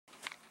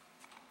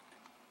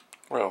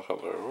Well,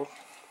 hello.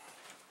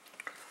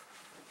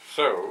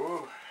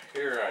 So,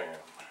 here I am,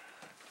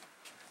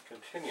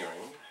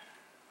 continuing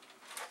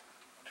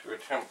to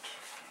attempt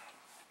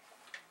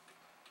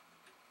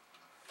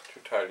to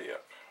tidy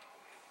up.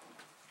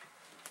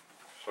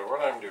 So what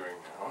I'm doing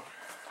now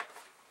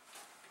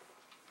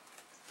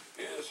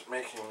is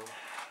making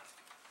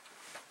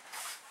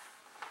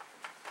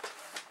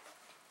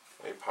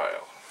a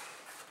pile,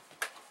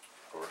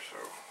 or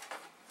so,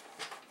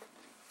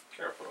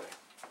 carefully,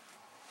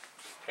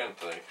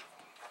 gently,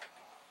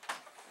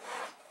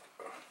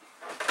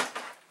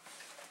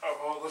 of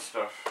all the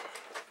stuff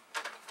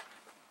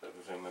that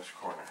is in this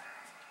corner.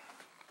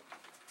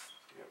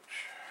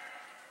 Ouch.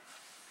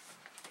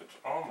 It's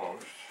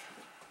almost,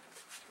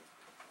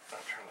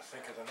 I'm trying to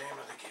think of the name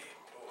of the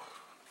game. Oh.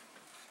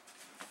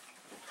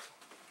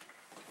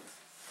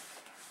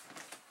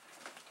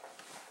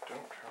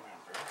 Don't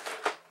remember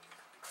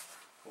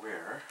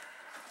where.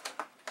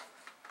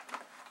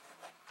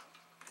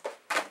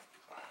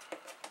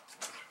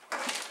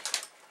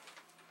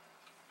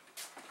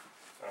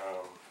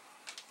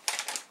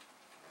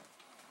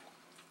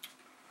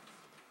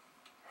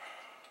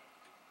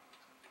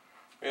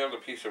 We have the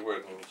piece of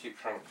wood and you keep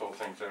trying to pull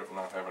things out and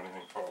not have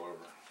anything fall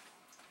over.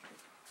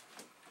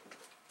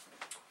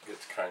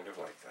 It's kind of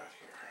like that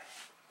here.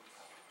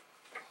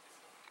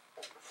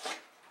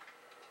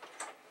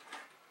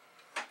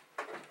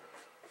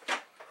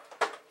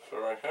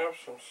 So I have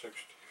some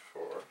 64s.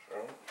 So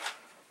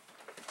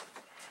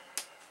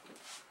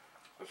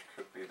this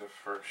could be the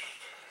first,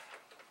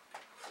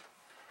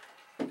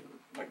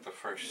 like the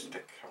first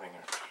stick coming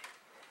out.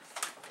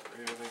 I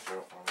really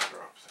don't want to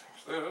drop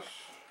things. This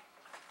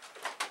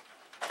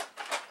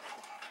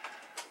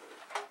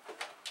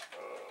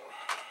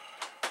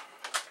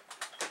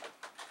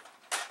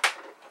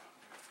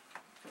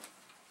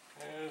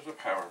is a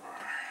power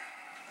bar.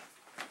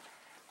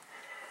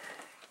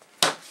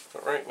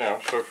 But right now,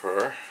 so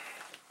far,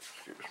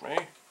 excuse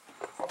me,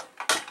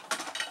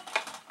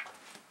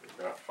 we've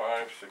got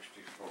 5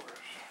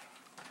 64s.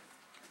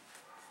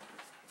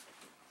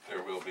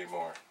 There will be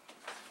more.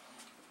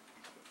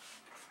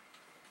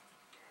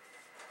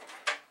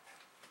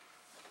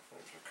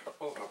 There's a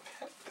couple of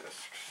pet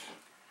discs.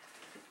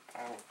 I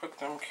will put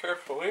them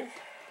carefully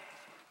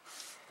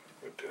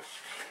with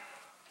discs.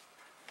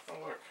 Oh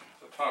look,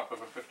 the top of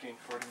a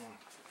 1541.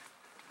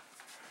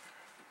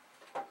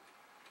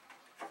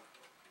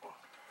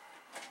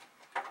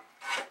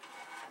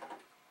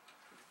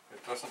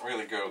 It doesn't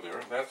really go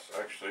there. That's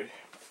actually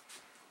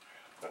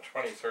a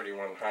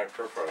 2031 high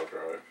profile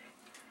drive.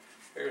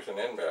 Here's an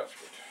end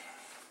basket.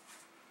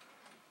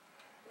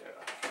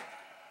 Yeah.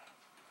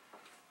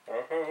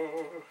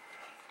 Oh,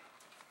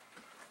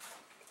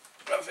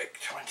 a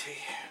Vic-20.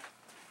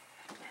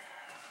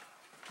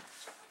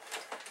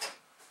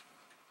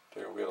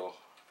 There will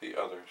be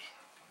others.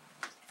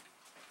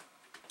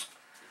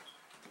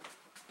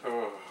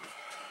 Oh,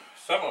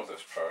 some of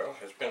this pile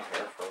has been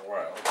here for a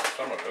while.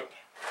 Some of it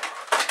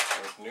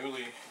was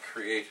newly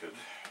created.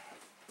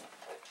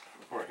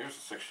 Boy, here's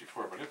a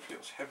 64, but it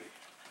feels heavy.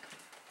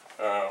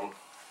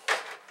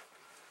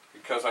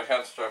 Because I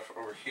had stuff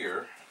over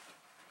here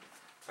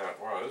that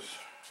was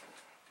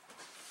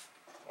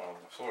on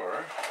the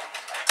floor.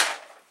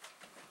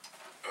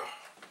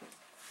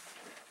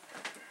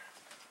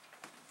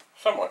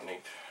 Somewhat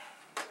neat.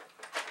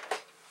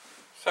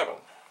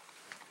 7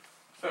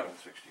 64s.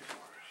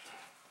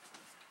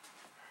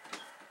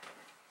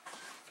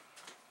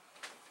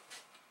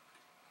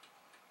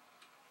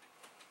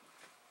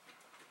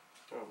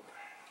 Oh.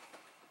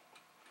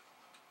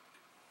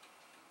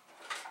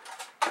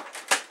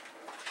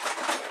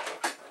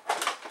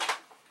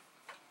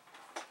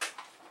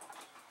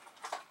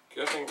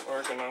 Getting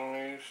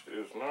organized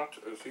is not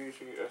as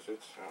easy as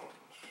it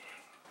sounds.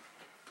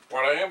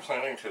 What I am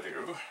planning to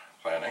do,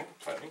 planning.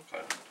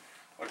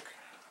 Look,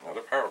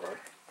 another power bar.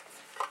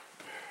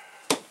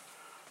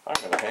 I'm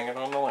going to hang it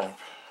on the lamp.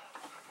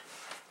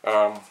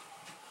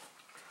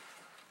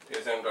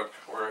 Is end up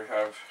where I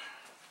have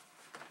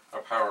a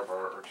power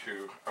bar or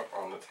two up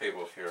on the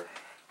table here.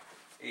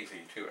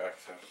 Easy to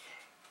access.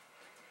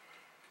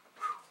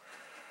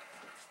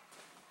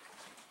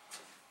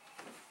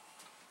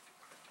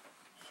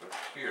 So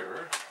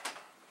here,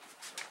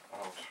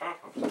 on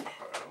top of the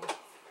pile,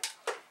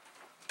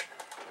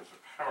 is a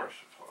power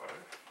supply.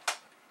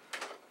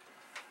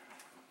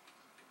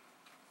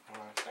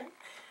 And I think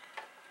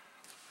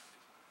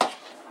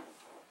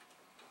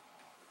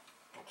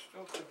it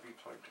still could be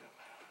plugged in.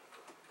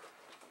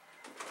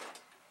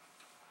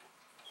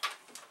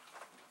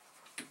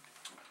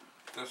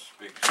 This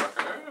big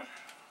sucker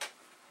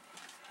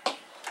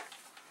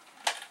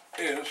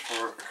is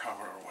for a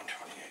Commodore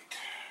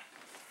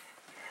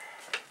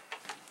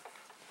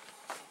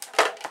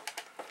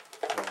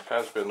 128. And it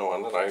has been the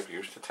one that I've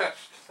used to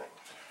test things.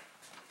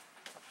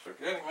 So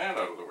getting that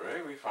out of the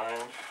way, we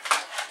find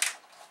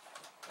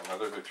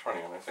another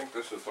Vic-20, and I think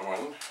this is the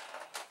one.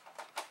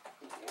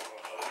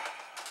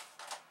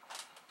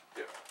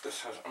 Yeah,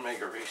 this has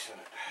Omega Race in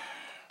it.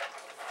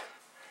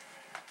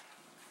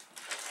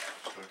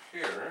 So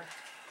here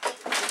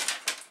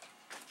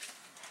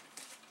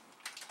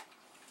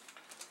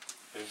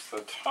is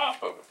the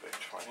top of a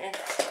Vic-20.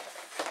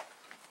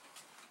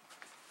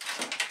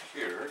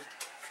 Here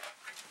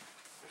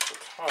is the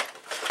top of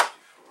a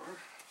 64.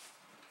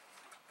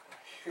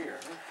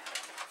 Here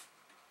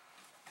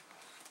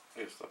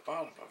is the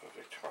bottom of a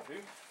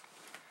Vic-20.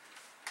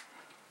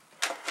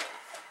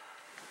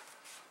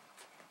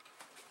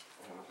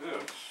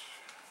 And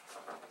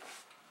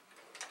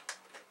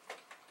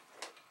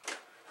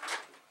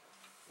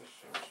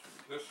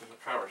this is a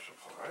power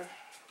supply.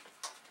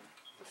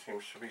 It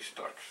seems to be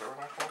stuck, so we're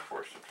not going to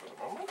force it for the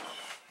moment.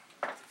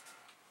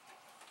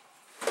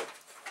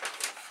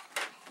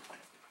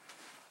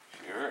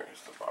 Here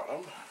is the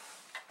bottom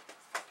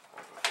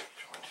of a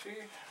Vic-20.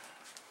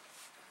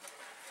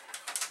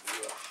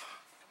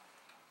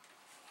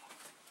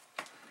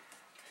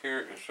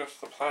 Here is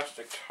just the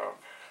plastic tub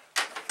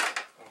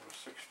of a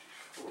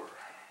 64.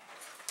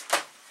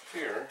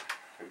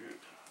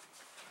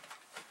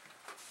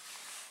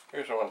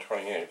 Here's a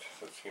 128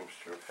 that seems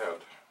to have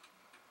had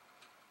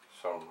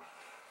some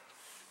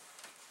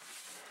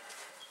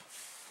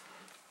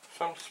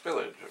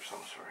spillage of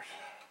some sort.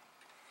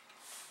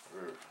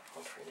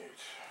 128.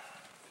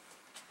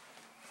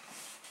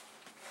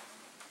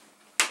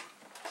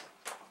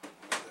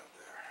 Put that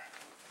there.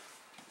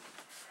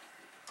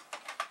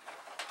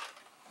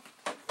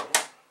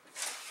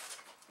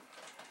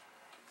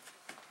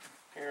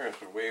 Here is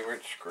a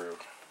wayward screw.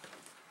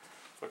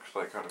 Looks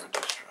like out of a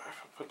disk drive.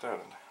 I'll put that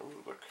in.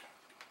 Ooh, look.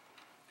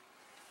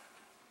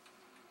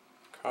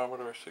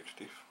 Commodore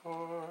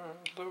 64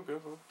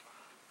 logo.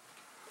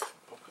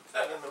 I'll put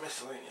that in the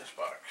miscellaneous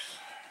box.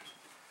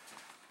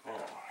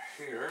 Now,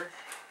 here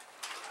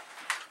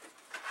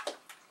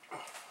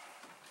is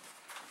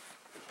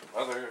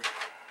another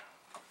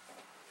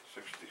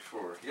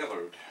 64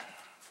 yellowed.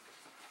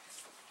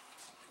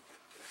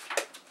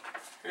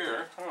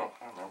 Here, oh,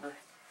 I remember.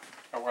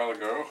 A while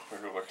ago, we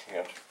were looking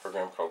at a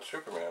program called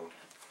Superman.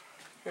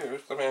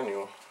 Here's the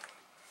manual.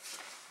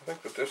 I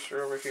think the discs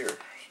are over here,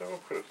 so we'll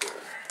put it there.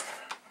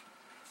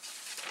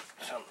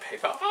 Some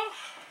paper. A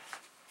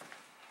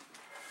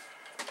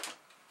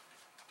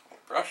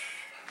brush.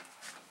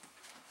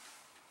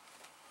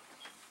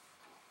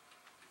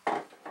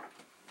 Okay.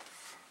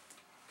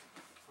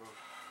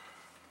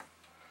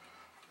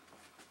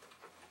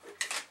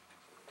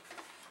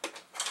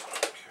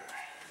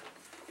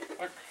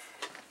 Look.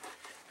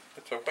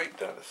 It's a white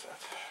data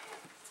set.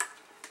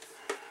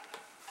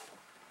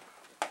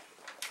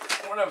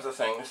 One of the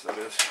things that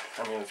is,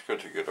 I mean, it's good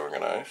to get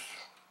organized,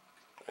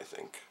 I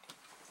think.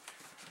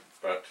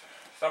 But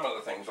some of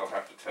the things I'll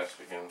have to test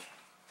again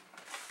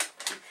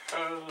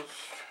because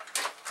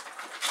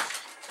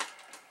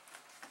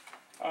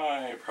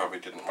I probably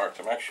didn't mark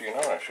them. Actually, you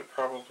know, I should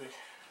probably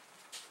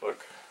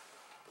look.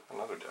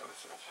 Another data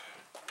set.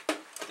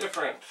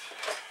 Different,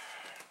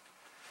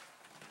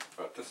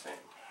 but the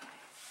same.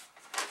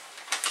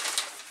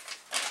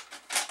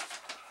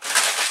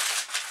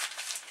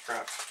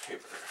 Scrap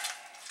paper.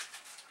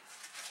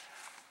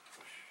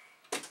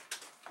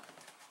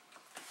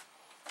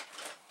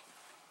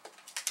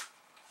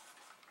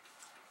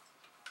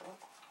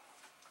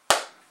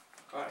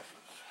 Glasses.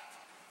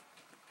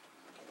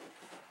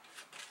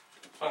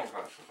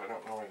 Sunglasses, I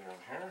don't know why they're in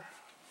here.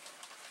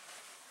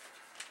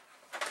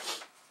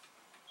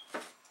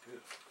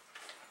 Good.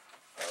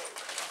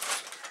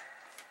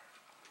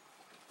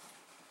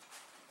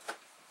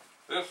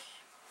 This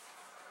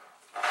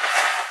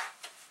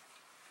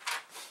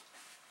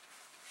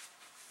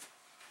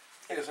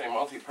is a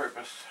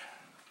multi-purpose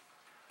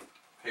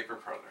paper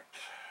product.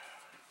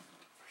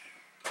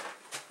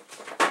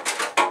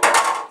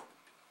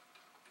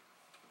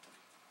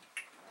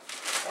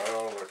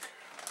 Oh, look.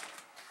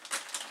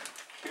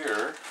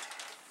 Here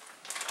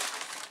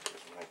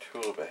is my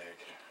tool bag.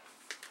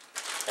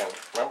 And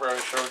remember I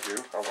showed you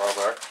a while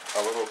back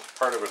a little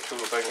part of a tool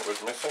thing that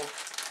was missing?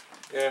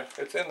 Yeah,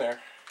 it's in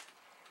there.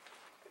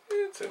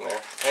 It's in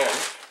there. And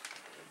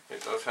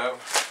it does have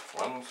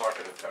one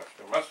socket attached.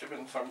 There must have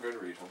been some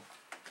good reason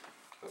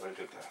that I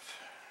did that.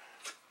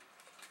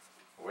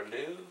 What it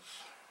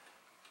is,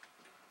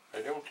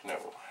 I don't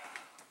know.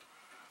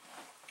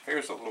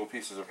 Here's the little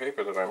pieces of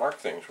paper that I mark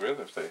things with,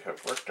 if they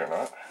have worked or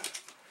not.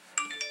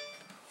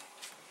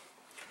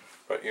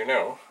 But you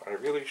know, I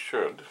really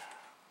should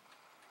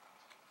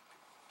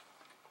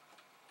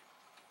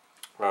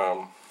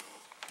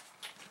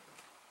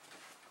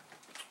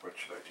what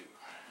should I do?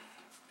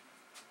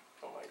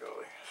 Oh my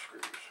golly,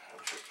 screws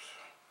and chips.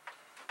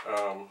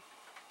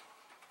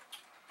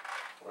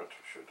 What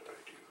should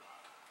I do?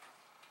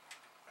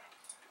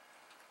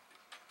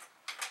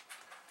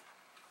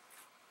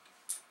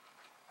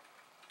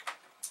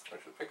 I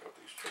should pick up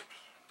these chips.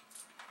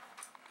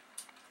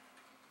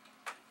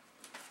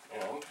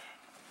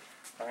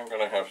 And I'm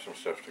going to have some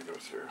stuff to go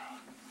through.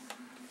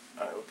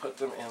 I will put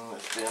them in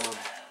this bin.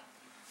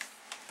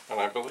 And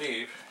I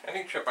believe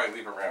any chip I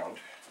leave around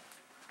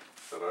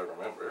that I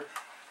remember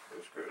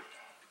is good.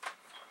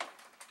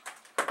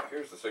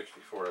 Here's the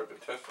 64 I've been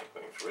testing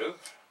things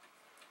with.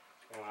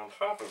 And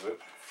top of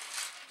it,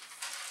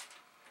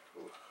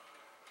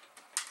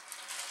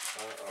 a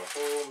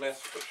whole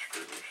nest of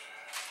screws.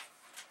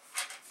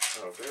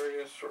 Of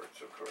various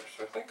sorts, of course.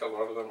 I think a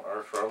lot of them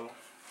are from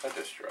a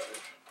disk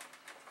drive.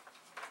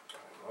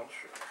 I'm not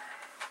sure.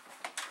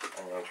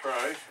 I'm going to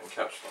try and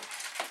catch them.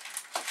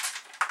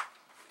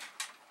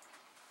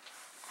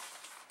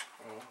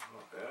 Well,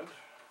 not bad.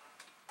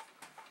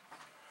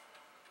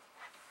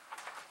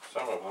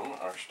 Some of them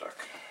are stuck.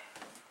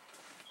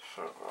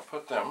 So I'll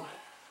put them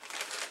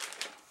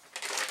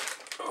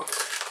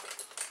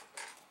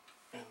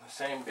in the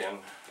same bin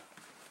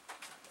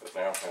that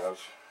now has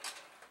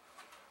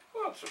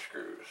lots of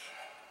screws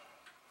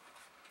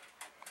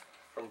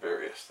from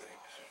various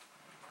things.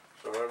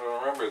 So I will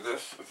remember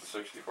this with the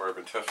 64. I've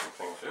been testing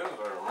things in.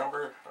 I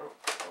remember, oh,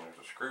 and there's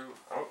a screw.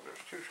 Oh,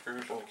 there's 2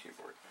 screws on the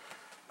keyboard.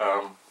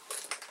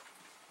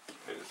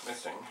 It is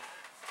missing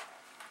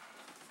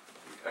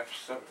the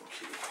F7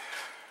 key.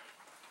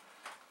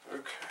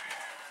 Okay.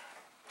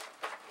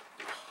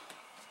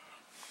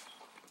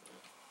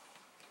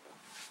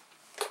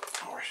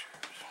 More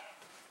screws.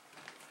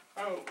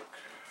 Oh, look.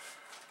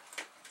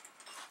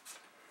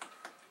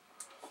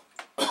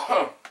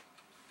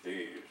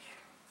 These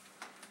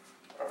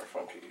are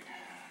funky.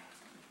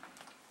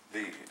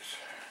 These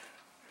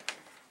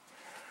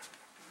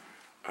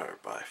are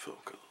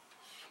bifocals.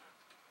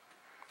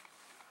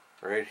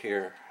 Right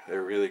here,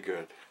 they're really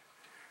good.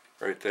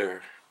 Right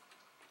there,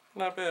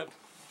 not bad.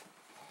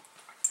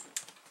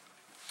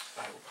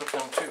 I will put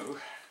them too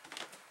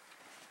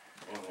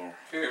in there.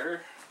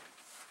 Here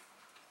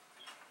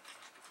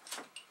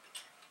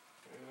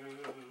is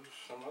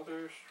some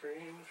other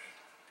strange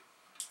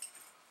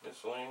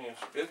miscellaneous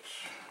bits,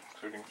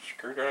 including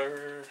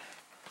screwdriver,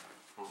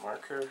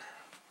 marker,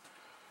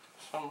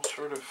 some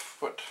sort of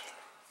foot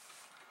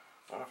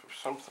off of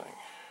something,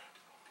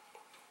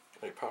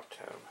 a pop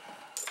tab.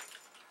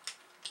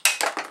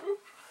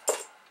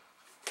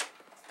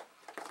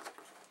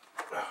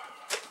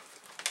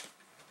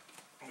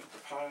 The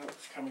pile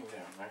that's coming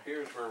down. Now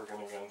here's where we're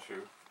going to get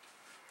into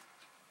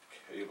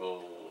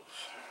cables.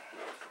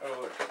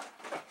 Oh look,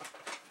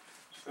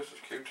 this is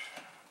cute.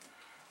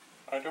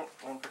 I don't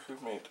remember who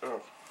made.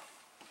 Oh,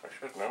 I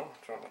should know.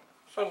 It's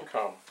on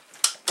Suncom.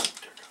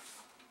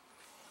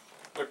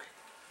 Look,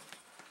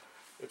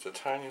 it's a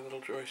tiny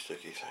little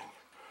joysticky thing,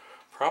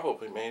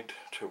 probably made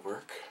to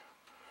work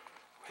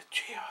with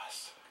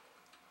GEOS.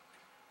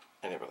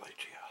 I never liked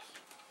GEOS.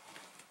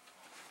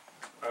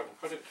 I will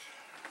put it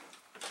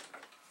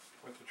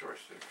with the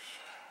joysticks.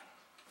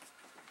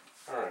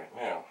 Alright,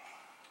 now,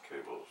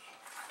 cables.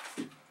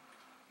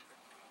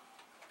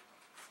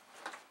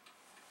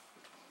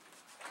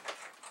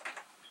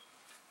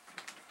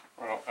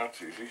 Well,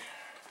 that's easy.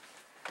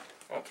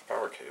 That's a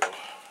power cable.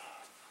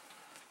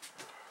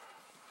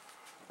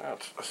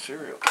 That's a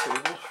serial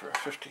cable for a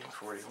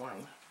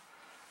 1541.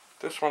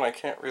 This one I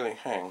can't really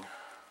hang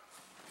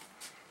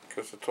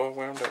because it's all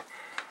wound up.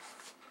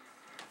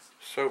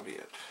 So be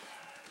it.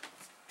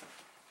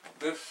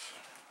 This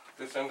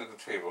end of the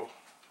table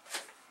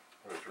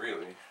was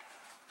really,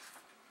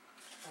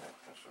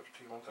 that's a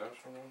T1001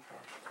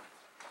 power,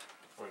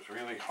 was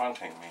really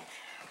haunting me.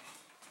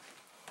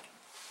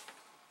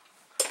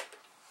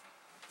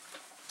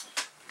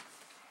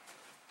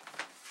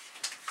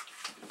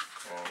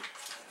 And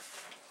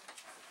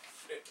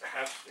it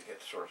has to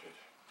get sorted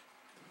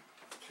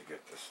to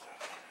get this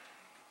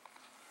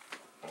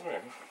done.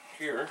 Alright,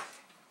 here's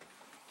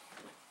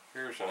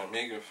an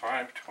Amiga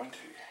 520.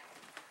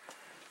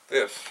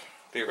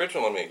 The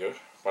original Amiga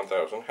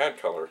 1000 had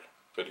color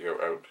video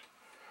out.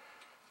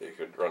 You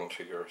could run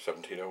to your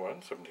 1701,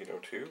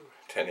 1702,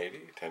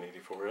 1080,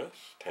 1084S,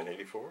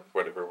 1084,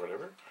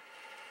 whatever.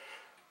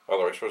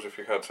 Although I suppose if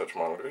you had such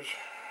monitors,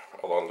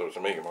 a lot of those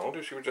Amiga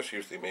monitors, you would just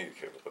use the Amiga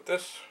cable. But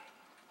this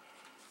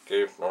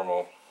gave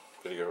normal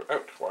video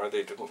out. Why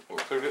they didn't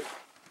include it,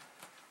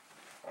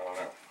 I don't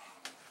know.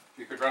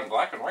 You could run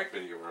black and white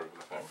video out of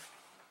the thing.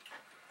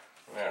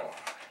 Now,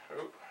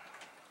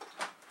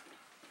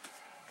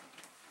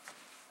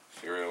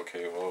 serial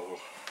cable.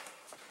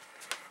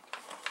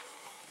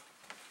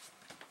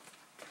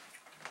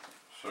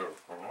 So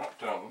we're not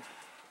done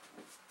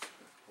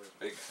with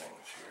big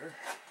things here.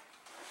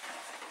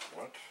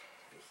 What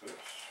is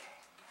this?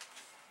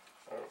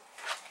 Oh,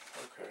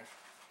 okay.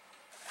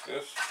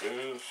 This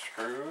is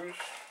screws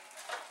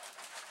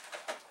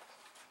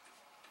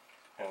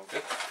and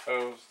bits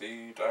of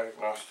the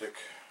diagnostic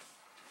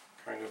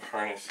kind of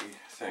harnessy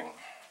thing.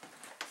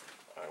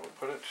 I will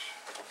put it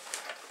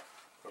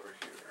over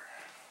here.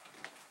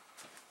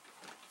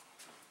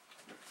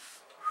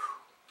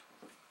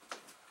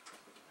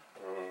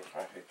 Oh, I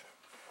hate that.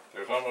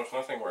 There's almost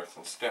nothing worse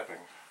than stepping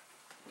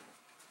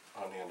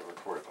on the end of a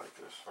cord like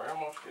this. I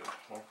almost get it.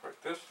 Not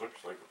quite. This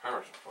looks like a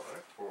power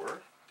supply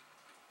for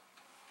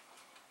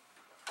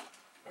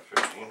a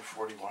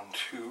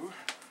 1541-2 or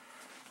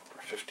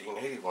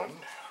 1581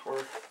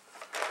 or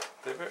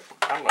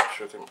I'm not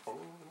sure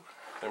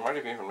they might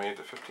have even made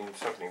the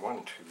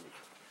 1571-2.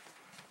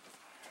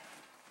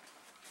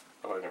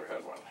 But I never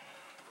had one.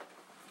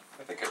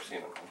 I think I've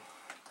seen them.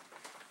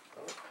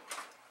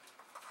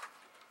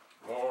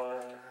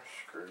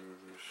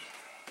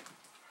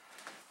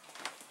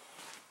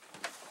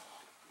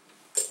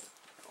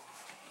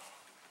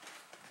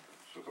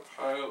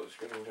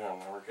 getting down.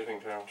 Now we're getting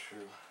down to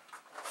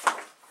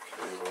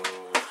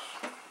cables.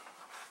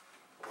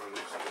 What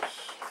is this?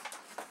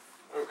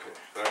 Okay,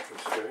 that can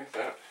stay.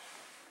 That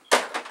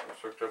is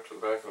hooked up to the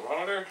back of the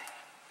monitor.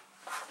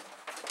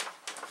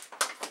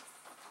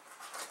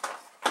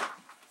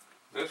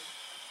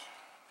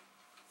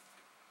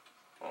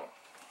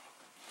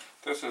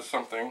 This is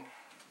something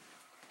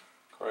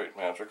quite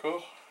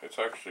magical. It's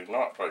actually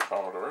not by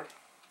Commodore,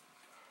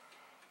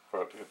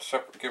 but it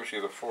gives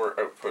you the 4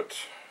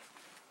 outputs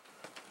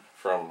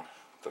from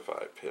the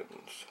 5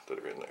 pins that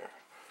are in there.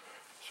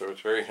 So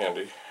it's very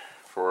handy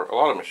for a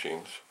lot of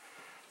machines,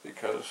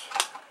 because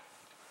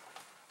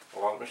a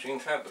lot of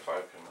machines had the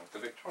 5 pin, like the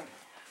Vic-20.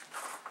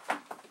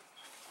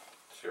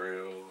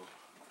 Serial.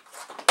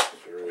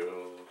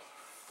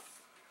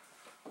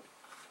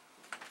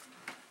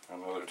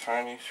 Another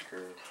tiny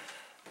screw.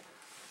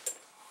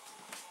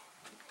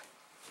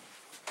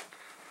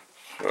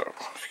 So,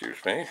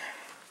 excuse me.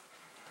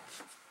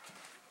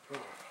 Oh,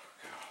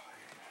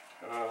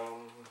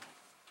 golly.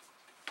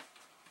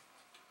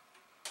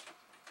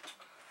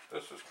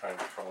 This is kind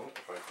of fun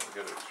if I can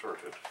get it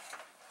sorted.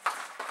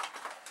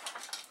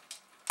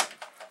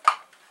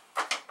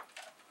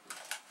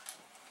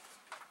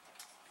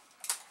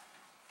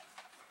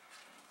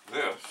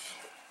 This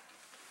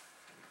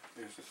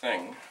is the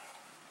thing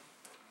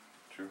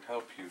to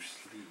help you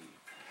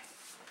sleep.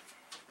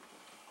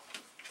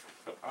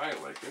 But I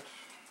like it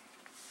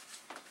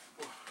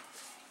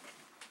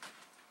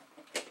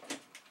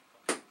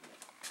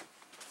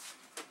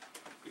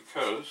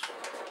because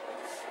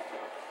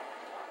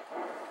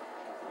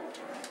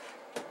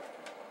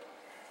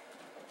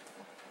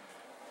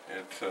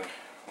it's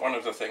one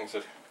of the things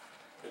that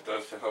it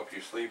does to help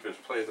you sleep is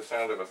play the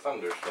sound of a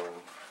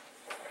thunderstorm.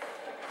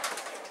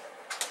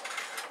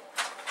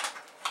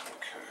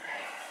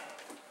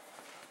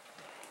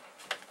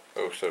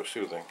 Oh, so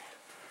soothing.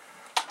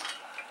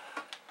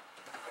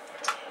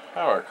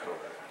 Power cord.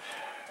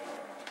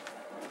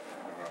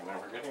 Now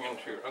we're getting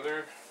into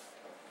other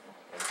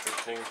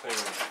interesting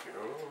things.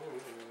 Oh.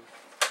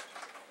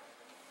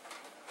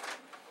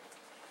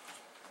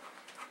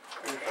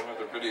 Here's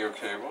another video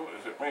cable.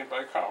 Is it made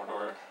by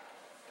Commodore?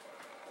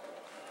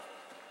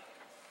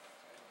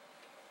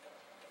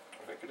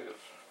 I think it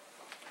is.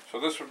 So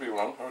this would be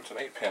one. Oh, it's an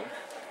 8-pin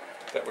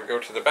that would go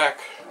to the back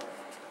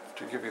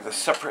to give you the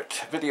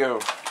separate video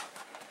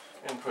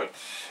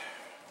inputs.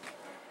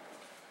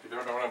 If you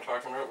don't know what I'm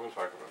talking about, we'll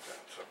talk about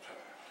that sometime.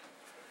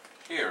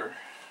 Here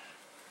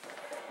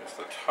is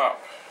the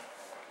top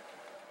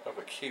of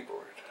a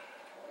keyboard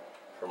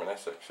from an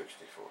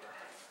SX64.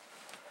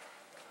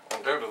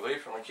 Undoubtedly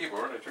from a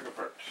keyboard I took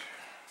apart.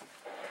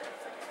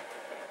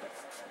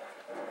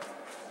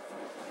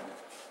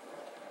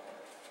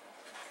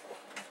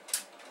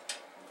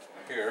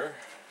 Here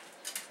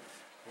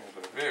is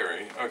a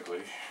very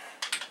ugly,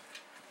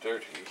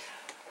 dirty,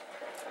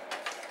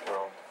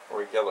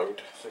 or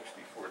yellowed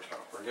 64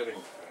 top. We're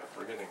getting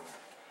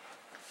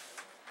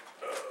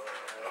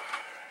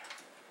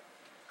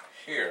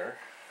here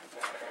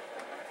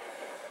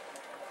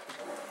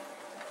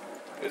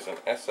is an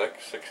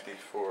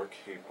SX64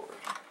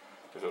 keyboard.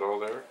 Is it all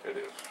there? It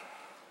is.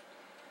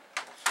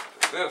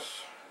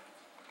 This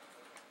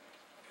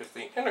is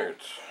the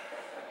innards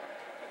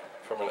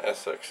from an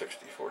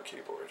SX64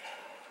 keyboard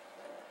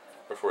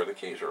before the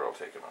keys are all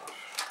taken off.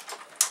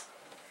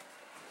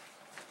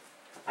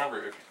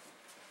 Remember,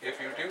 if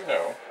you do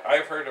know,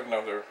 I've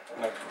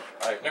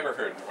never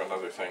heard of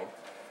another thing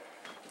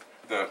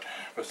that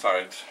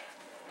besides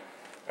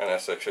an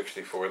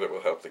SX64 that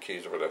will help the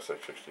keys of an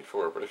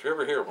SX64, but if you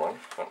ever hear of one,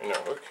 let me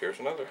know. Look, here's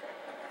another.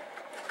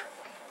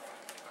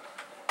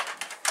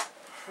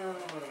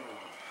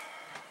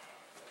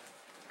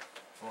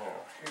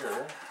 Now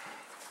here,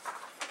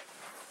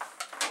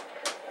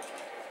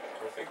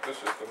 I think this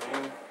is the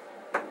main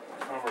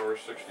Commodore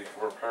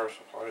 64 power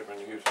supply I've been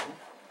using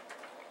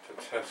to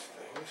test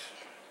things,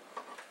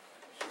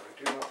 so I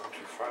do not want to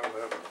file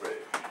that away.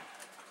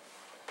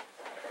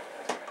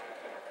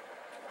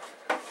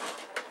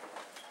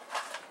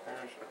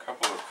 There's a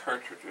couple of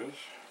cartridges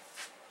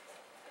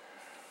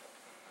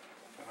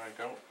that I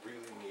don't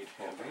really need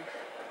handy.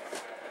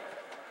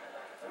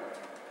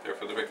 They're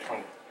for the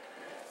Vic-20.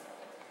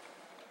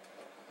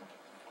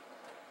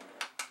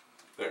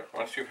 There,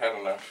 once you've had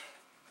enough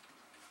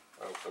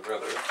of the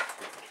weather, you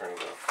can turn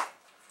it off.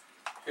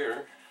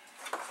 Here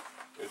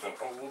is an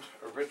old,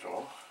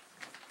 original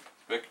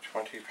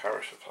Vic-20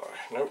 power supply.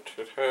 Note,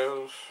 it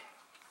has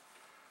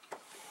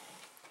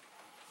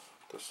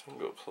the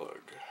single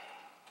plug.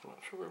 I'm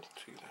not sure where we can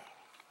see that.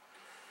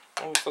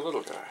 And it's the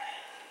little guy.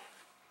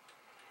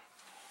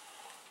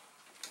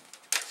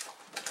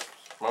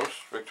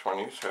 Most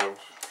Vic-20s have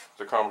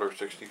the Commodore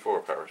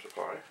 64 power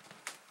supply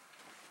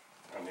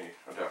and the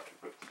adapter,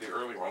 but the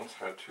early ones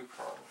had 2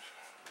 prongs.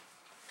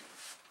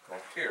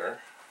 Now here,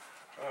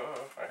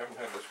 I haven't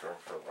had this going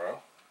for a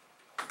while,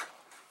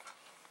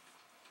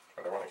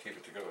 but I want to keep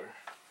it together.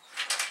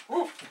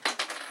 Woo!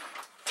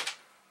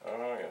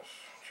 Oh yes,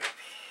 chips.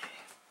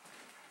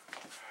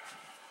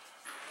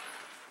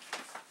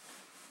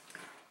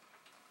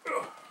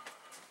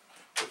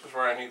 is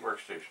where I need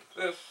workstations.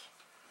 This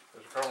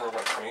is a Commodore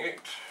 128,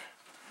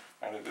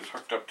 and it is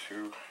hooked up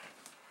to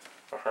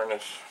a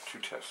harness to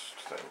test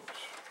things.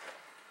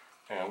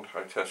 And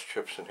I test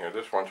chips in here.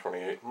 This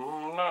 128,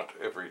 not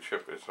every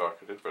chip is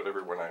socketed, but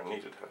every one I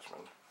needed has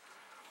been.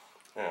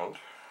 And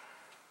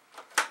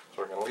so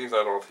we're going to leave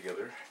that all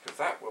together, because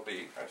that will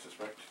be, I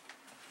suspect,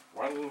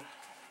 one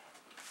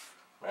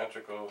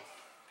magical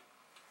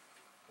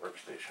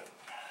workstation.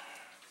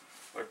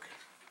 Look,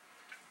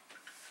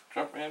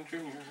 Jumpman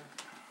Jr.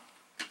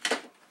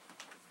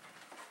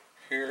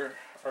 Here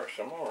are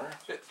some more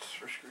bits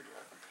for screwdrivers.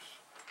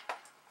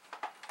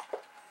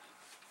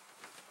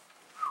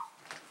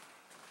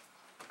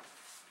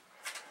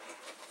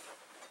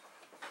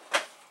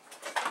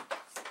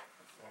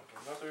 And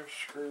another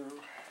screw,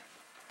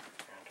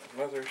 and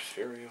another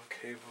serial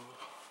cable.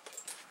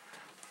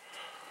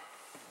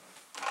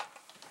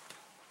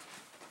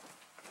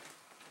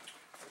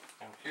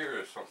 And here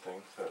is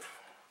something that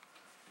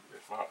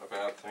is not a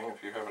bad thing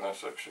if you have an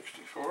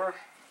SX64.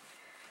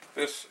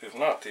 This is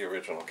not the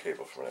original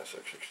cable from an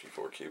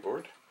SX64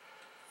 keyboard.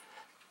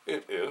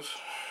 It is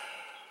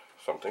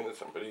something that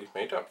somebody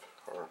made up,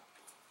 or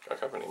a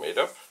company made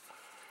up.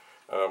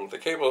 The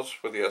cables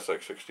with the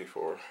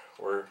SX64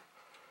 were,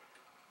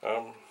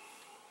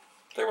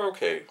 they were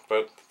okay,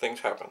 but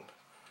things happened.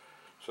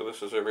 So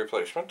this is a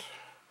replacement.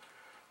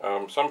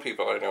 Some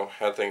people I know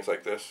had things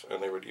like this,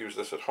 and they would use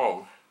this at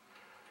home.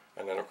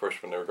 And then of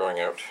course when they were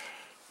going out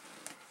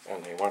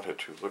and they wanted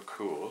to look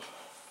cool,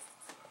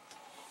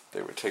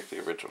 they would take the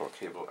original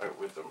cable out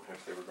with them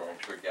if they were going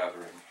to a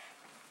gathering,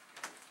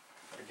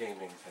 a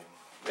gaming thing.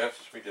 Yes,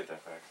 we did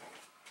that back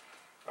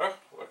then. Oh,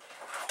 look.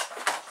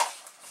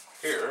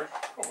 Here,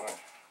 oh my.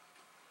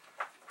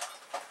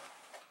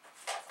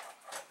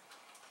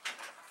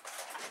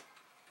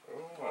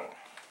 Oh my.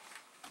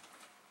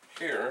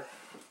 Here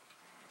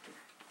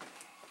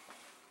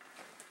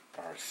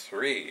are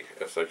 3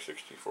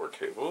 SX64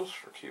 cables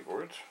for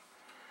keyboards,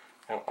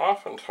 and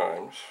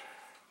oftentimes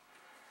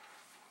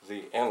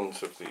the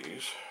ends of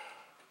these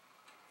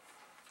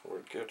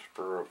would get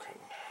broken,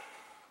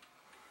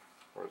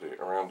 or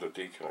around the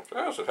D connector.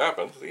 As it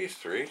happens, these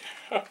 3,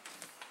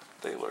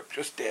 they look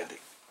just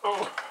dandy.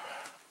 Oh,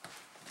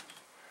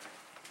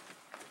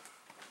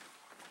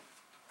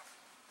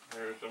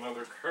 there's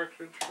another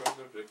cartridge for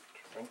the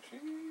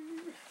Vic-20.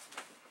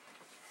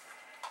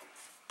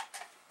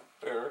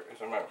 There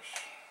is a mouse.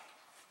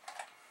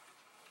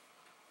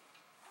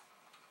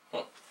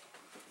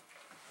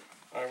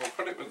 I will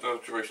put it with those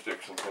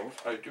joysticks and things.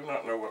 I do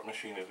not know what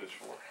machine it is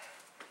for.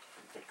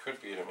 It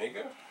could be an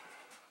Amiga.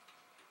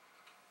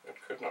 It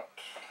could not.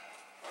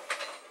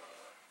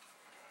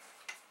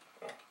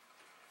 Oh.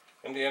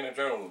 Indiana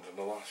Jones and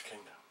the Lost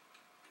Kingdom.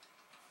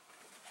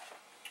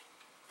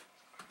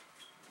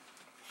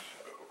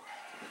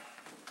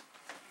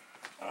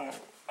 So,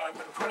 I've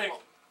been putting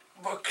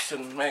books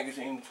and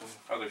magazines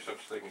and other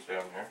such things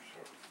down here.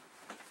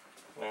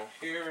 So now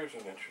here's an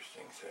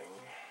interesting thing.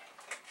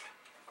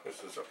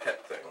 This is a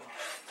pet thing.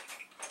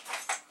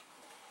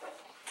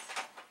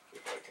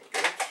 If I can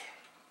get it.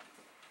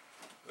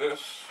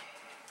 This,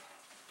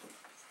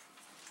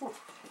 if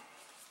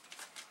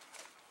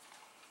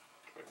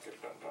I can get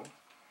it undone,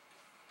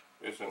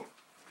 is an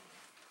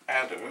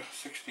ADA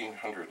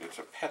 1600. It's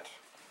a PET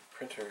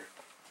printer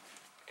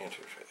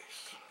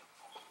interface.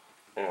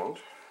 And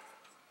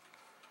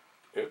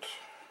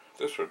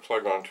this would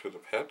plug onto the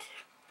PET.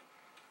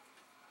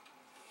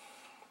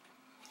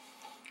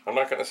 I'm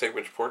not going to say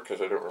which port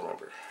because I don't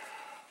remember.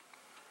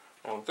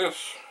 And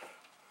this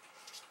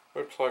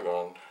would plug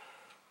on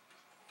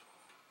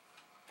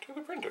to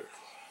the printer.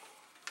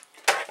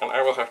 And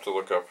I will have to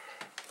look up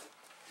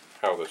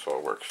how this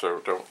all works, so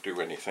don't do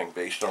anything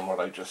based on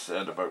what I just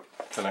said about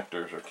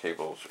connectors or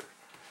cables.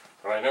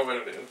 But I know what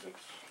it is.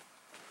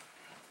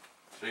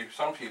 See,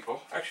 some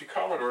people, actually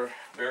Commodore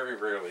very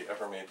rarely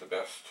ever made the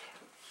best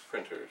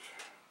printers.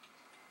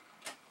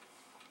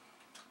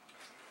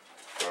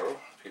 So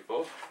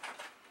people,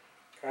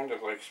 kind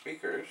of like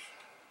speakers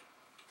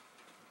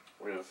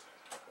with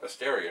a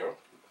stereo,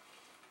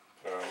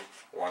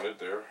 wanted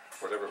their,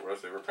 whatever it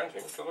was they were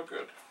printing, to look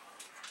good.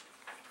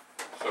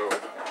 So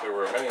there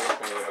were many,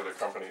 many other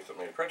companies that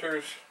made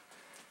printers,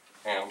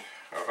 and,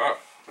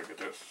 look at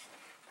this,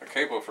 a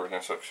cable for an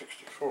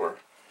SX64,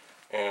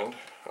 and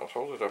I'll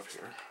hold it up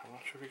here, I'm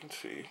not sure if you can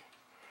see,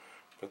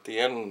 but the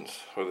ends,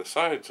 or the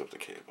sides of the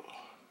cable,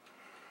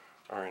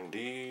 are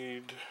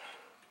indeed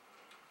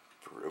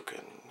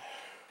broken.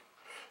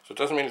 So it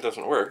doesn't mean it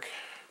doesn't work.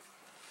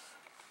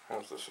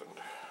 How's this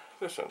end?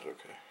 This end's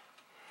okay.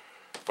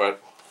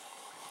 But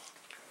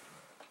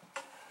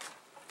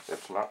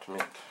it's not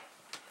mint.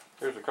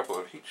 Here's a couple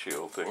of heat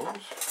shield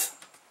things.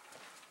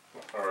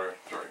 Or,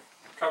 sorry,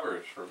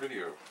 covers for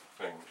video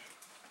things.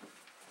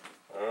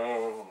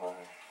 Oh my.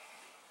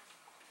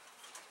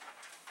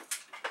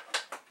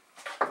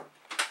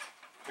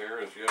 Here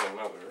is yet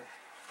another.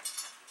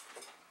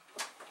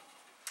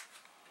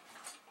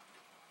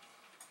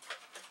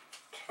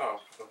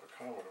 Top of a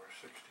Commodore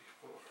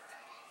 64.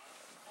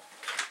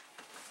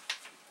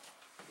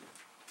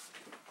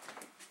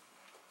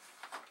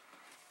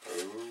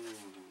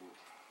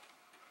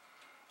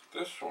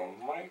 this one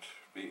might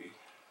be,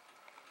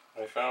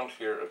 I found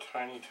here a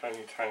tiny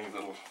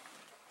little,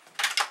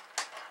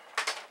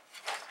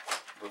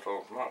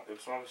 not,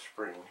 it's not a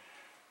spring,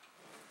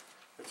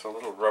 it's a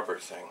little rubber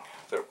thing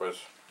that was,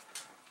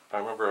 I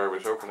remember I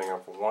was opening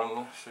up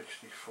one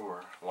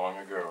C64 long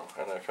ago,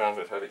 and I found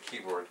it had a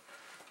keyboard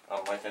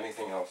unlike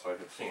anything else I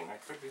had seen. I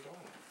could be doing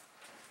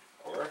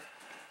it. Or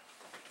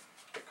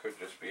it could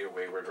just be a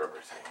wayward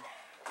rubber thing.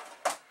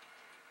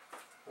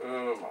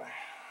 Oh my.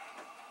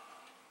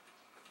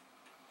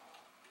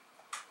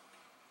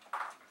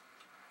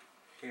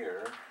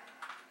 Here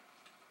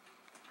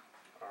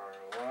are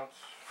lots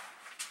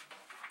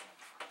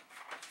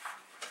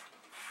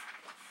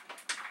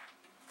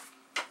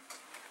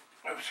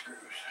of screws.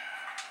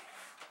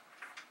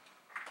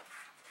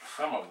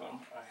 Some of them,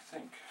 I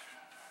think,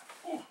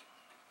 ooh,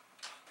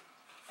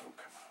 oh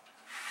come on,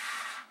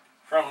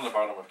 from the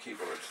bottom of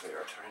keyboards. They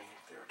are tiny,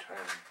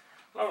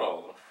 not all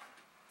of them.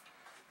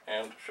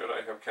 And should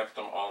I have kept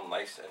them all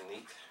nice and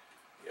neat?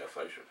 Yes,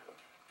 I should have.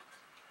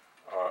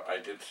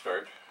 I did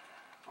start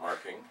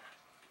marking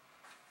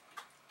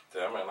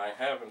them, and I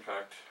have in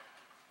fact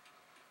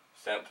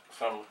sent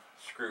some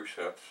screw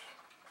sets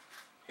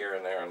here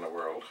and there in the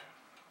world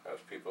as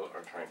people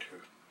are trying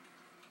to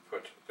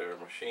put their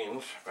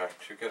machines back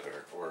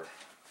together or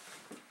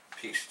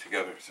piece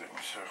together things.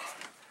 So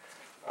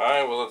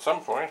I will at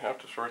some point have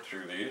to sort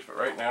through these, but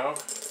right now,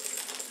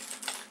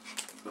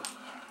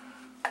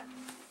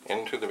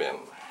 into the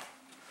bin.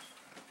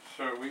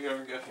 So we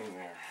are getting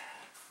there.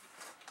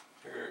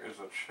 Here is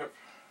a chip.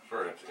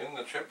 Sorry, it's in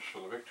the chips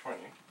for the Vic-20.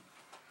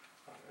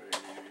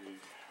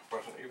 I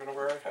wasn't even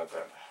aware I had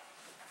that.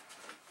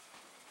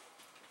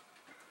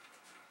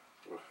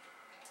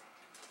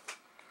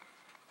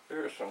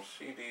 There are some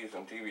CDs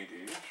and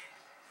DVDs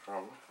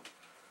from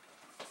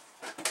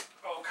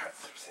all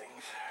kinds of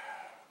things.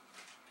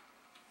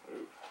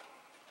 Ooh.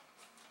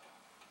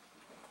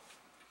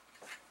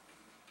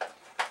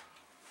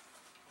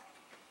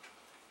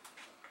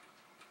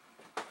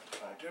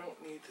 I don't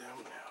need them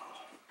now,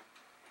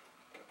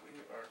 but we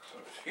are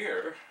close.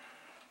 Here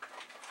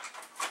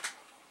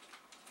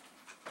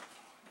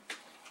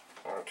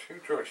are two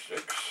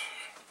joysticks.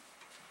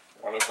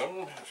 One of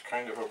them is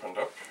kind of opened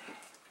up.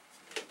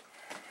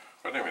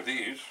 But anyway,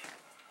 these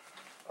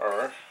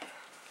are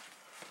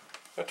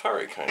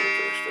Atari kind of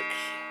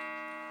joysticks.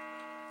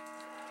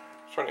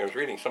 It's funny, I was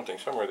reading something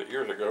somewhere that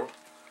years ago,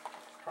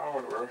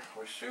 Commodore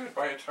was sued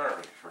by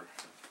Atari for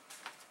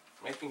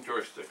making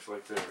joysticks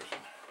like theirs.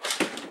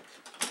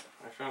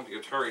 I found the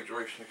Atari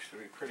joysticks to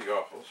be pretty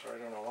awful, so I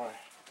don't know why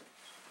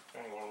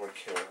anyone would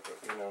care, but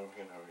you know.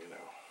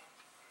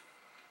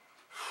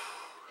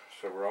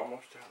 So we're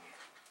almost done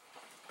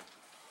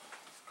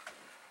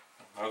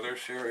here. Another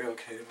serial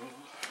cable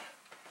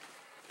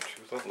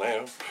to the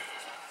lamp.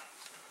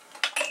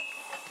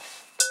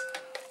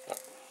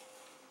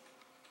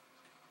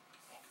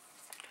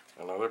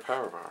 Another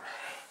power bar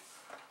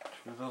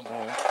to the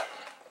lamp,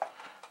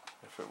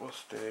 if it will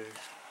stay.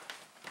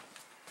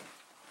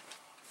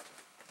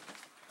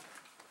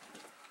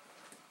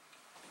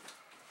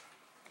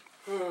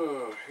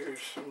 Oh,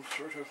 here's some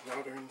sort of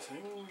modern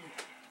thing.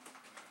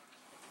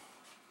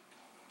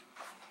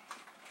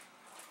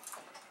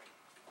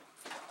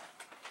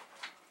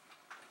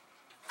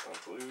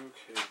 A blue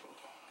cable.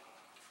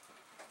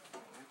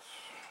 It's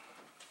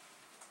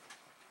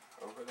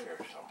over there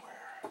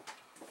somewhere.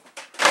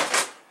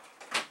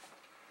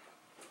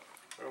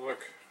 Oh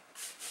look.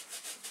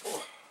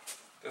 Oh,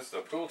 this is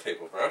a pool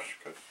table brush,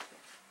 because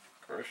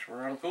of course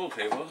we're on a pool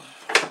table.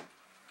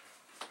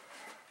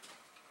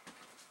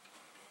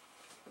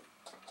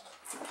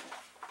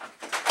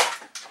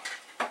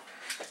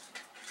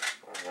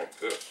 Alright,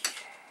 this.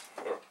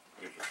 Oh,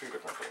 these are two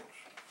different things.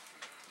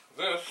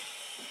 This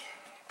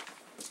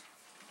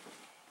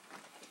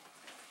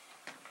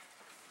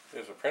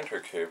is a printer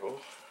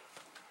cable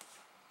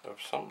of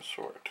some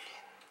sort.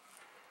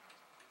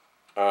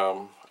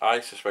 I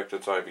suspect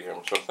it's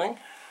IBM something.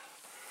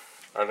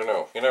 I don't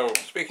know. You know,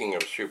 speaking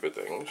of stupid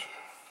things,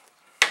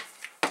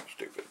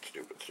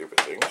 stupid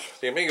things,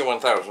 the Amiga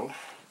 1000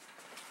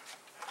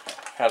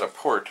 had a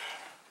port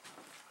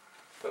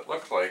that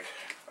looked like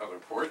other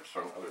ports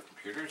on other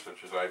computers,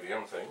 such as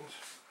IBM things.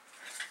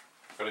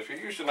 But if you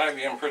used an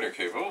IBM printer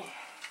cable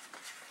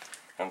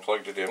and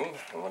plugged it in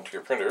and went to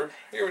your printer,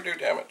 you would do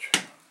damage.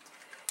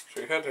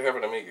 So you had to have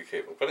an Amiga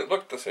cable, but it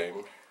looked the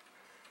same.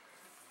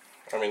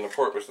 I mean, the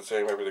port was the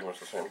same, everything was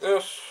the same.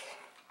 This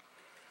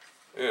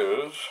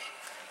is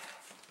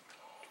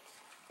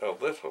a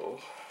little,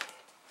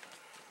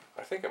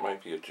 I think it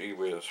might be a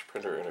G-Wiz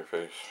printer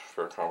interface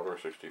for a Commodore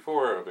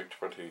 64, a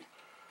Vic-20,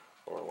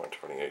 or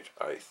 128,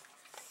 I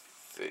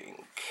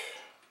think.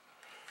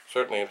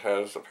 Certainly it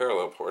has a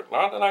parallel port,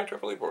 not an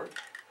IEEE port,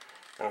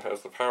 and it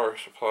has the power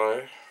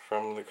supply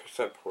from the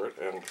cassette port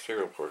and the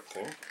serial port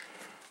thing.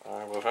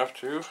 I will have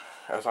to,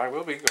 as I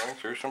will be going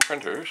through some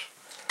printers,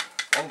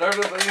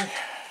 undoubtedly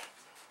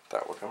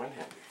that will come in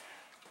handy.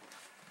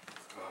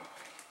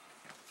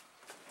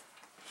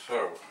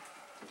 So,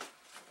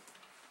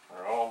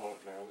 we're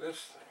almost, now this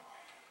thing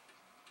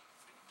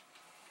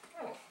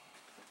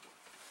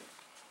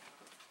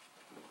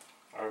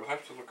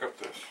have to look up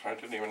this. I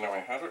didn't even know I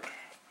had it.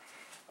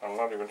 I'm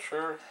not even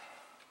sure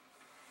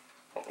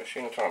what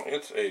machine it's on.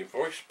 It's a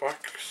voice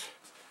box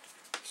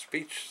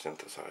speech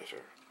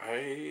synthesizer.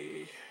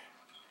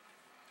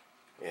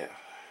 Yeah.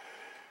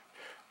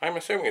 I'm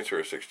assuming it's for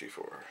a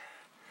 64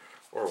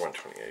 or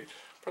 128,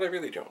 but I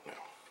really don't know.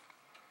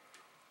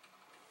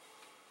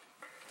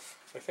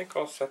 I think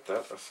I'll set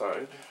that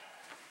aside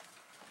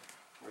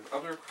with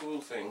other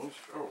cool things.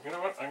 Oh, you know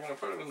what? I'm going to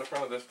put it in the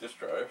front of this disk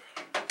drive.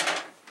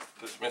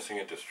 Just missing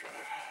a disk drive.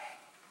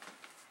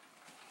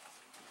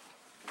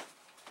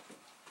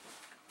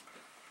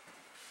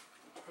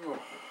 Oh.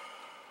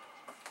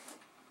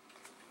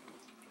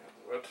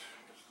 What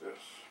is this?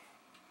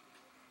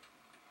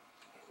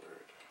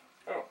 Weird.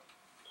 Oh.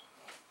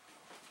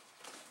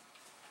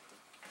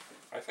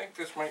 I think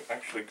this might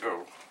actually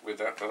go with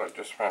that I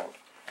just found.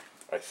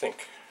 I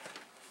think.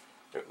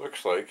 It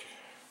looks like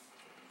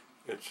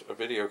it's a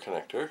video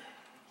connector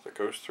that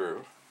goes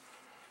through,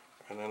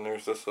 and then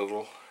there's this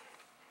little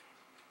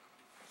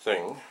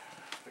thing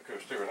that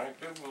goes through, and I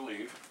do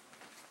believe,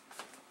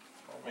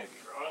 I may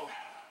be wrong,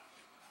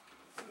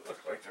 but it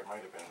looked like there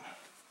might have been,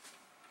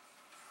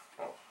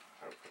 oh,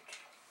 output.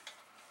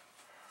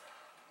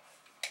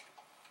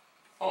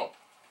 Oh,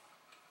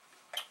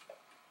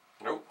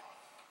 nope,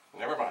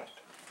 never mind.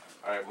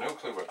 I have no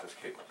clue what this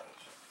cable does.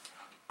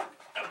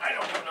 And I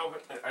don't even know,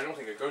 but I don't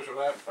think it goes with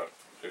that, but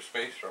there's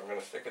space, so I'm going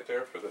to stick it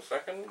there for the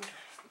second.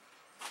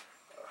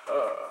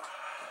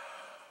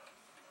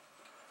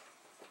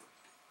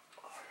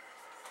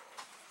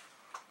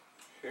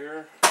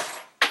 Here.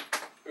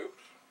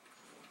 Oops.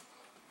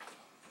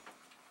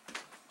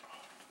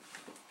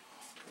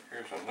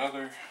 Here's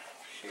another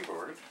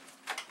keyboard.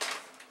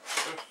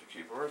 Just a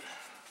keyboard.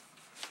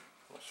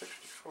 A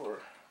 64.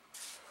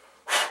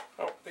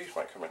 Oh, these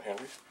might come in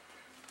handy.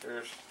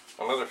 Here's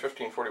another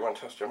 1541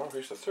 test demo.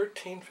 Here's the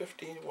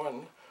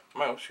 1351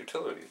 mouse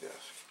utility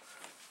desk.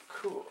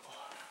 Cool.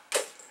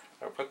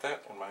 I'll put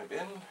that in my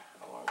bin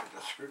along with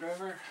the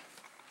screwdriver.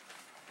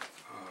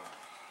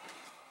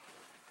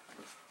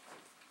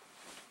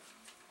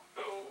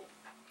 Oh.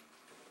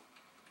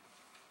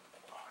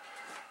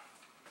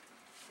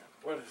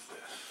 What is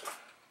this?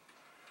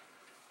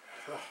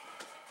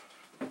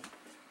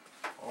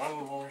 One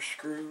more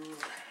screw.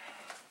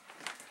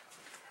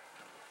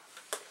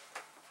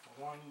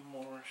 One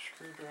more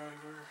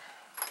screwdriver.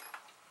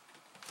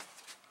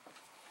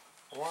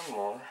 One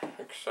more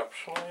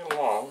exceptionally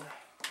long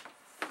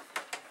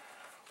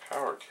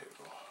power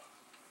cable.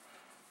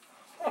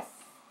 Huh.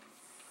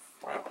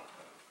 Wow.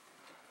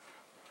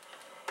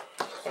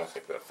 I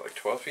think that's like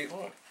 12 feet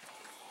long.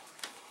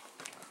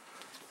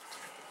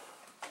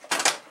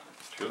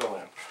 To the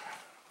lamp.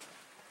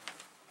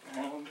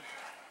 And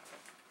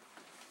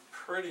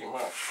pretty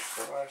much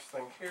the last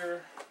thing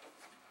here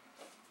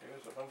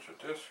is a bunch of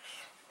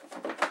discs.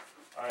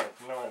 I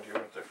have no idea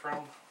what they're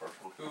from, or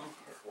from who,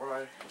 or why.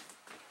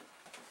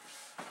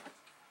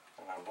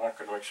 And I'm not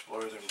going to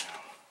explore them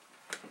now.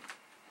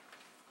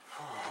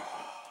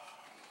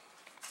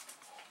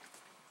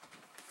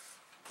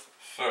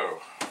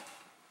 So,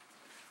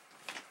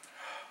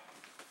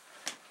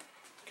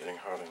 getting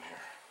hot in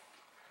here.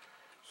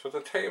 So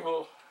the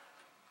table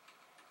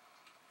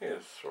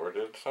is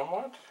sorted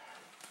somewhat.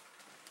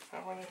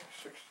 How many?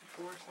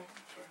 64 things?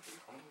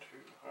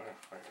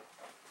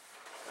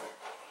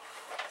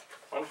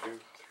 1, 2,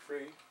 3,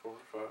 4,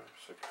 5,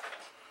 6,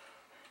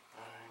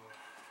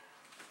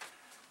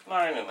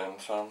 9, and then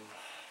some,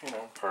 you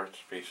know, parts,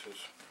 pieces.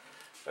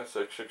 That's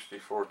like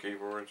 64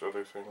 keyboards,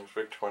 other things,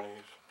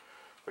 Vic-20s,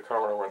 the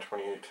Commodore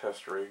 128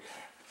 test rig,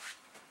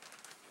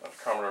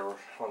 Commodore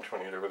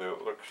 128 over there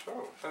that looks,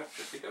 oh, is that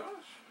Jiffy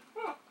DOS?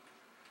 Oh,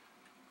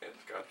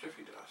 it's got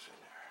Jiffy DOS in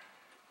there.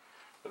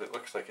 But it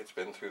looks like it's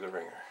been through the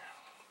ringer.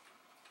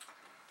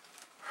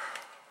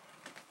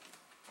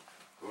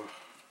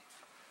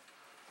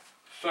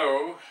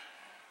 So,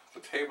 the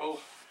table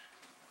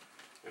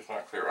is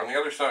not clear. On the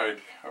other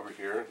side over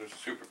here, there's a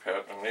Super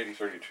Pet, an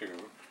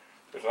 8032.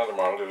 There's another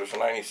monitor. There's a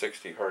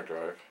 9060 hard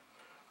drive.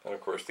 And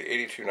of course the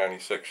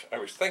 8296. I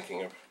was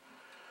thinking of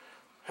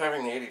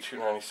having the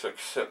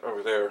 8296 sit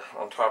over there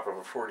on top of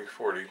a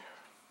 4040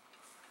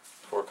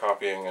 for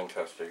copying and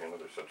testing and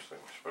other such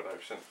things. But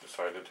I've since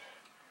decided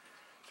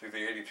the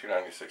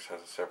 8296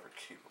 has a separate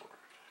keyboard.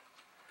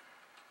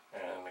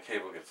 And the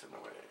cable gets in the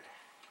way.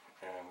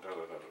 And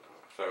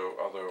So,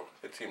 although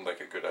it seemed like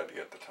a good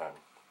idea at the time,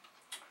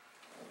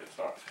 it's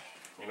not.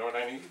 You know what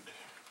I need?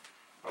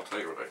 I'll tell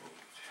you what I need.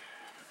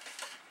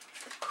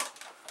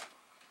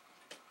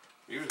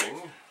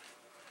 Using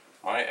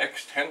my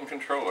X10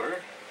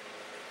 controller,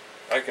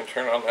 I can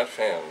turn on that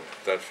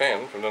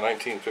fan from the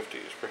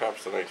 1950s,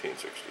 perhaps the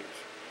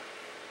 1960s.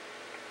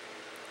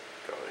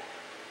 Golly.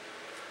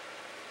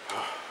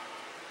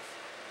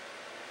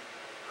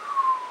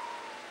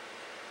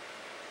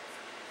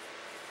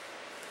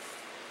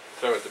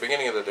 So at the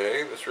beginning of the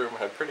day, this room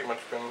had pretty much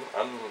been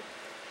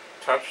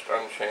untouched,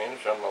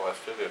 unchanged,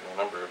 unmolested in a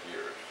number of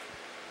years.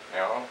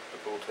 Now, the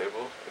pool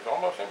table is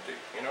almost empty,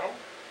 you know?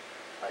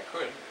 I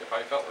could, if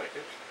I felt like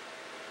it,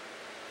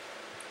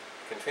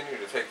 continue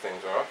to take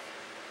things off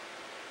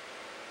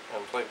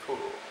and play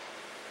pool.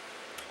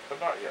 But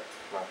not yet,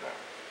 not now.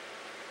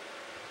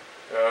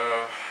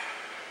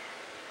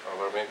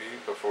 Although maybe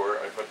before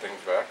I put things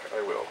back,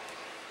 I will.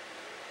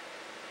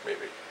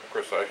 Maybe. Of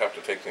course, I have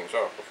to take things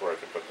off before I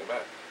can put them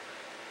back.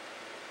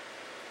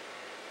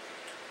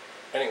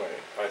 Anyway,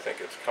 I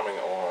think it's coming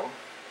along.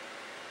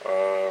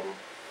 I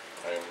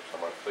am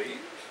somewhat pleased.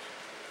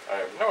 I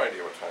have no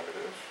idea what time it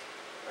is.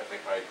 I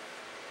think I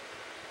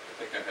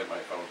had my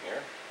phone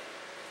here.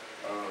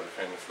 Oh, the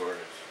famous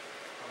glorious.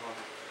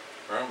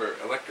 Remember,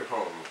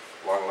 Electrohome,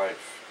 long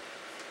life.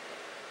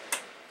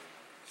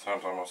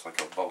 Sounds almost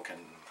like a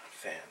Vulcan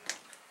fan.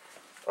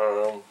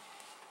 Oh,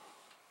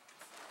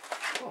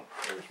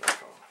 there's my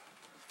phone.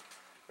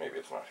 Maybe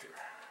it's not here.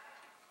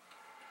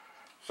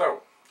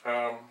 So,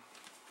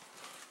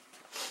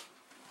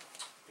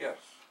 yes,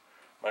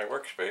 my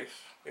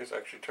workspace is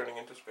actually turning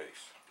into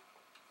space.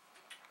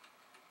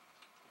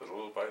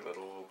 Little by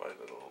little by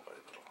little by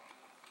little.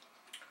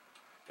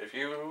 If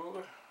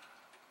you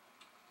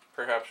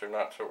perhaps are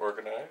not so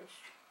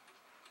organized,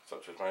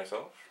 such as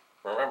myself,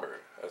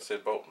 remember, as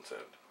Sid Bolton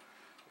said,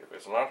 if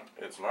it's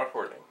not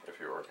hoarding if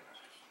you're organized.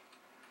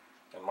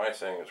 And my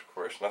saying is, of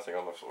course, nothing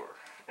on the floor.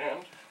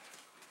 And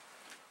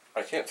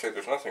I can't say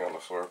there's nothing on the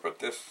floor, but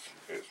this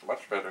is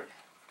much better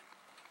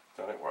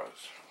than it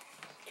was.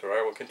 So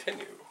I will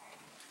continue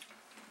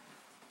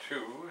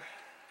to,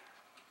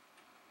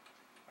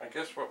 I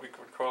guess what we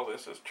could call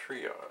this is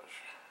triage.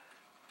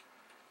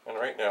 And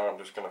right now I'm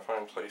just going to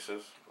find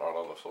places, not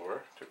on the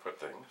floor, to put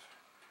things,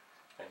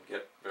 and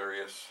get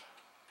various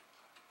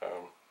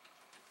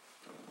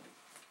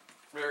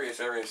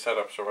areas set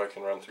up so I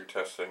can run through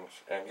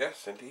testings, and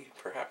yes, indeed,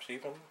 perhaps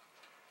even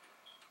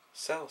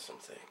sell some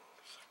things.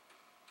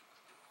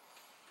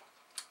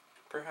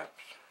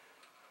 Perhaps.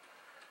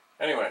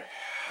 Anyway,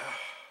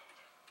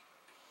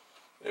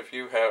 if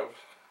you have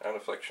an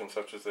affliction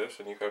such as this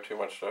and you have too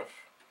much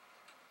stuff,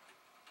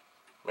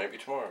 maybe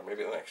tomorrow,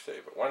 maybe the next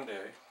day, but one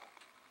day,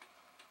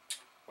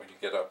 when you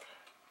get up,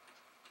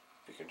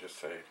 you can just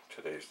say,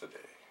 today's the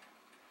day.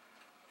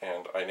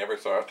 And I never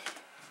thought,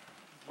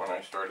 when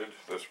I started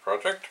this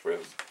project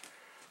with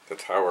the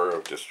tower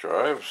of disk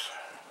drives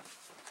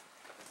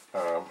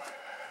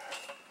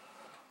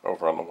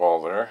over on the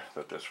wall there,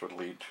 that this would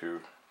lead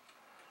to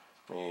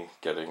me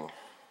getting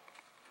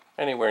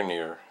anywhere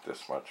near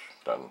this much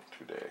done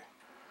today.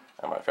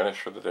 Am I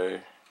finished for the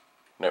day?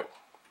 No.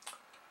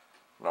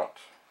 Not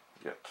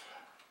yet.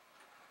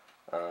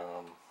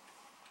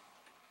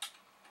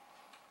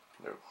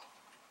 No.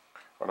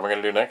 What am I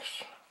going to do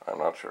next? I'm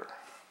not sure.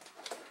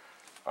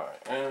 I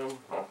am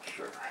not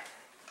sure.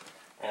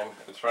 And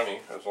it's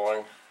funny, as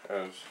long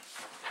as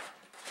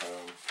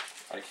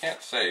I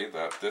can't say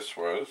that this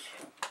was...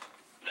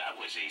 That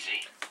was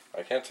easy.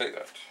 I can't say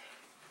that.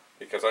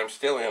 Because I'm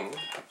still in...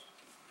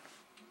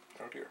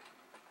 Oh dear.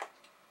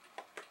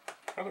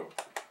 Hello.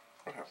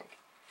 What happened?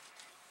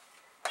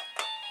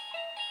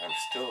 I'm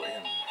still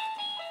in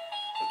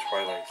the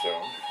Twilight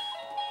Zone.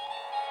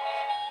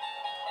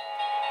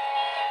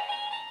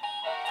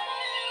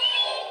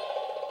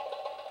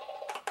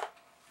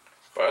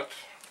 But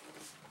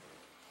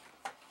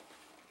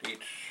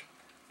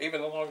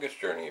even the longest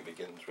journey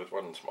begins with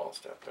one small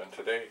step, and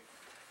today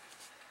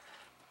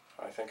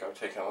I think I've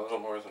taken a little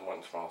more than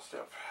one small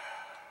step.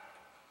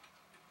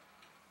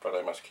 But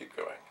I must keep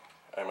going.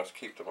 I must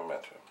keep the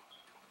momentum.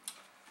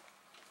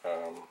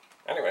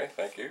 Anyway,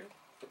 thank you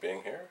for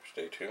being here.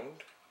 Stay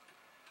tuned.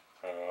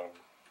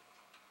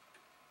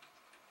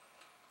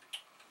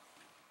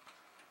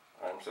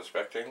 I'm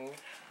suspecting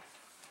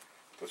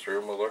this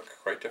room will look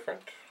quite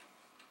different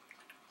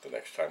the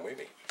next time we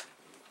meet,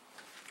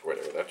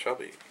 whatever that shall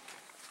be.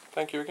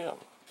 Thank you again.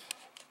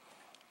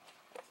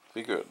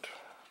 Be good.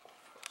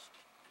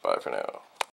 Bye for now.